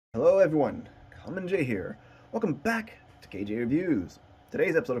Hello everyone, Kamenjay here. Welcome back to KJReviews.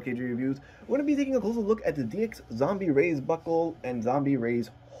 Today's episode of KJReviews, we're going to be taking a closer look at the DX Zombie Raise Buckle and Zombie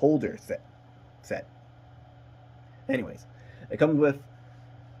Raise Holder set. Anyways, it comes with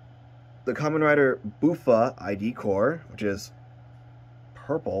the Kamen Rider Buffa ID core, which is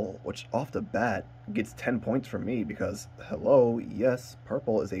purple, which off the bat gets 10 points from me because, hello, yes,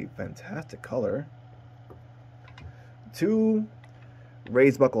 purple is a fantastic color. 2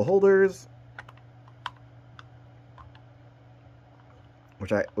 raised buckle holders,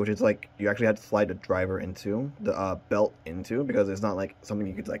 which is like you actually had to slide the driver into the belt into, because it's not like something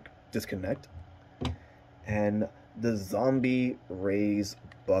you could like disconnect. And the zombie raise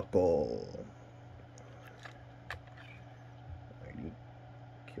buckle.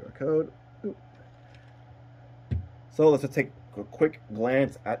 QR code. Ooh. So let's just take a quick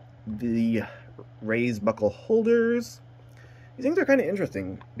glance at the raised buckle holders. These things are kind of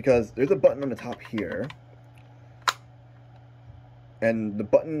interesting because there's a button on the top here, and the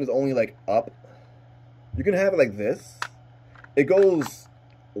button is only like up. You can have it like this. It goes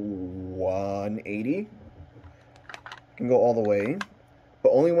 180. It can go all the way, but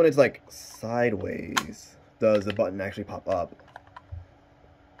only when it's like sideways does the button actually pop up.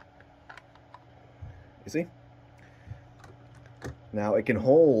 You see? Now it can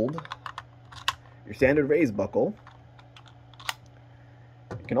hold your standard raise buckle.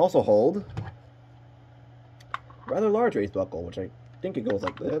 It can also hold a rather large raise buckle, which I think it goes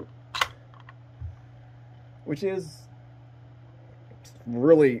like that, which is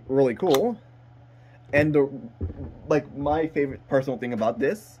really, really cool. And like my favorite personal thing about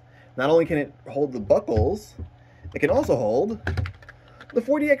this, not only can it hold the buckles, it can also hold the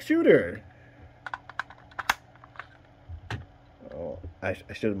 40x shooter. Oh, I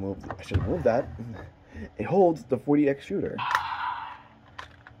should have moved that. It holds the 40x shooter,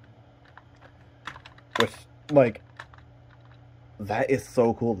 which, like, that is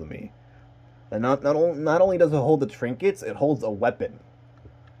so cool to me. And not only does it hold the trinkets, it holds a weapon.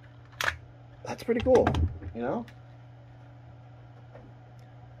 That's pretty cool, you know?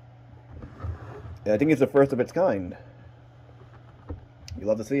 Yeah, I think it's the first of its kind. You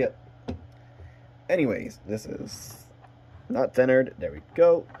love to see it. Anyways, this is not centered. There we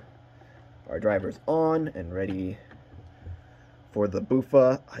go. Our driver's on and ready for the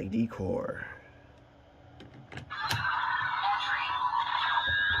Buffa ID core.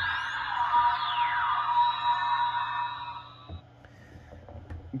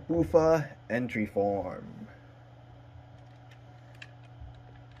 Buffa entry form.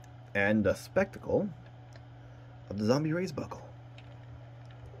 And the spectacle of the zombie raise buckle.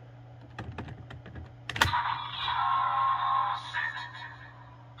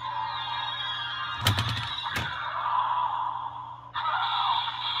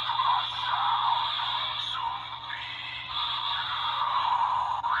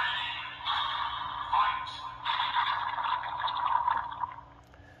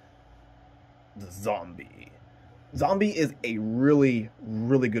 The zombie. Zombie is a really,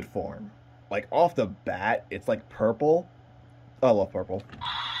 really good form. Like, off the bat, it's like purple. I love purple.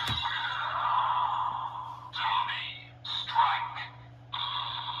 Zombie strike.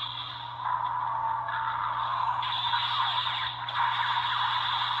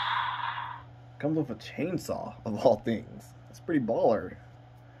 Comes with a chainsaw, of all things. It's pretty baller.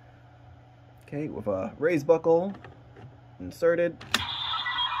 Okay, with a raise buckle inserted.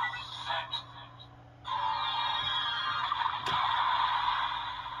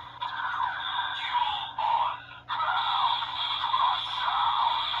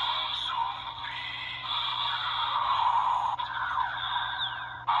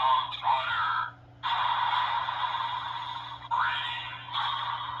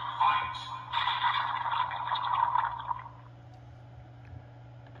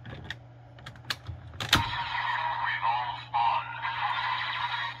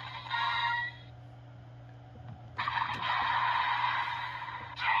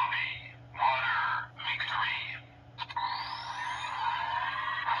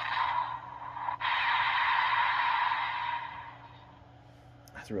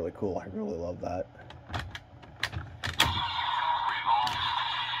 That's really cool. I really love that.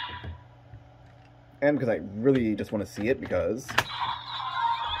 And because I really just want to see it, because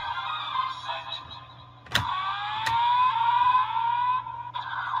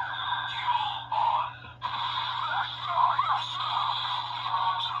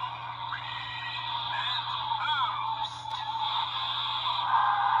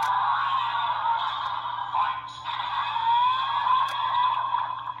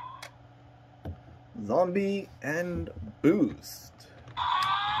zombie and boost.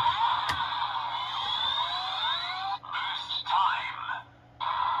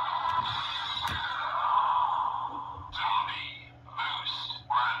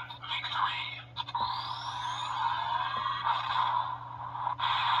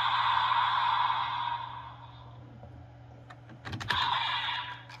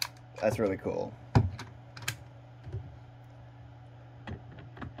 That's really cool.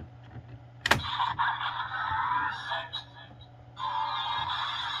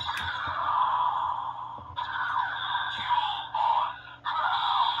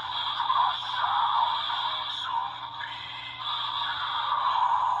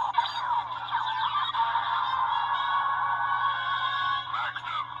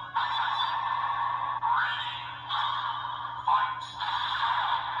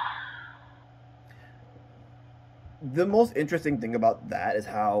 The most interesting thing about that is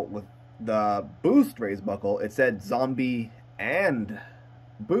how with the boost raise buckle, it said zombie and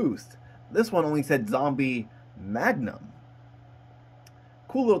boost. This one only said zombie magnum.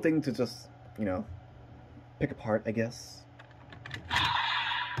 Cool little thing to just, you know, pick apart, I guess.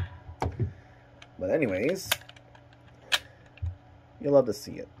 But anyways, you'll love to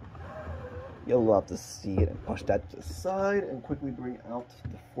see it. You'll love to see it, and push that to the side and quickly bring out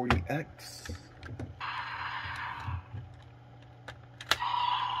the 40X.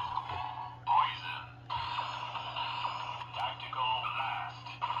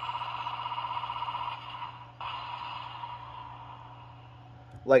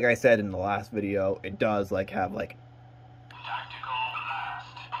 Like I said in the last video, it does like have like tactical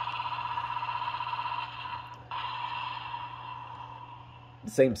blast.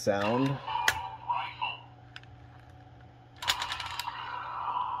 The same sound. Rifle.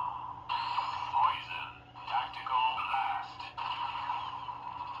 Poison. Tactical blast.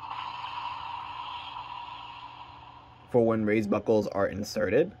 For when raise buckles are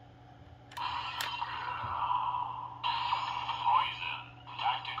inserted.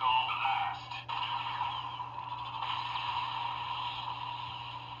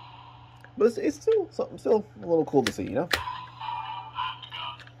 But it's still something, still a little cool to see, you know.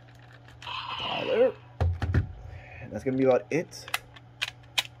 There. And that's gonna be about it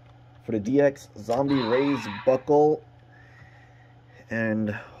for the DX Zombie Raise buckle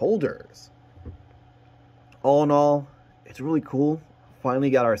and holders. All in all, it's really cool. Finally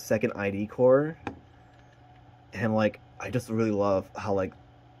got our second ID core, and like I just really love how like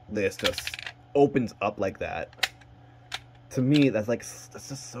this just opens up like that. To me, that's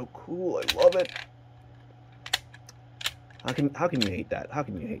just so cool. I love it. How can you hate that? How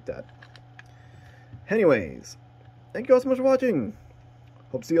can you hate that? Anyways, thank you all so much for watching.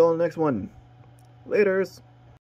 Hope to see you all in the next one. Laters.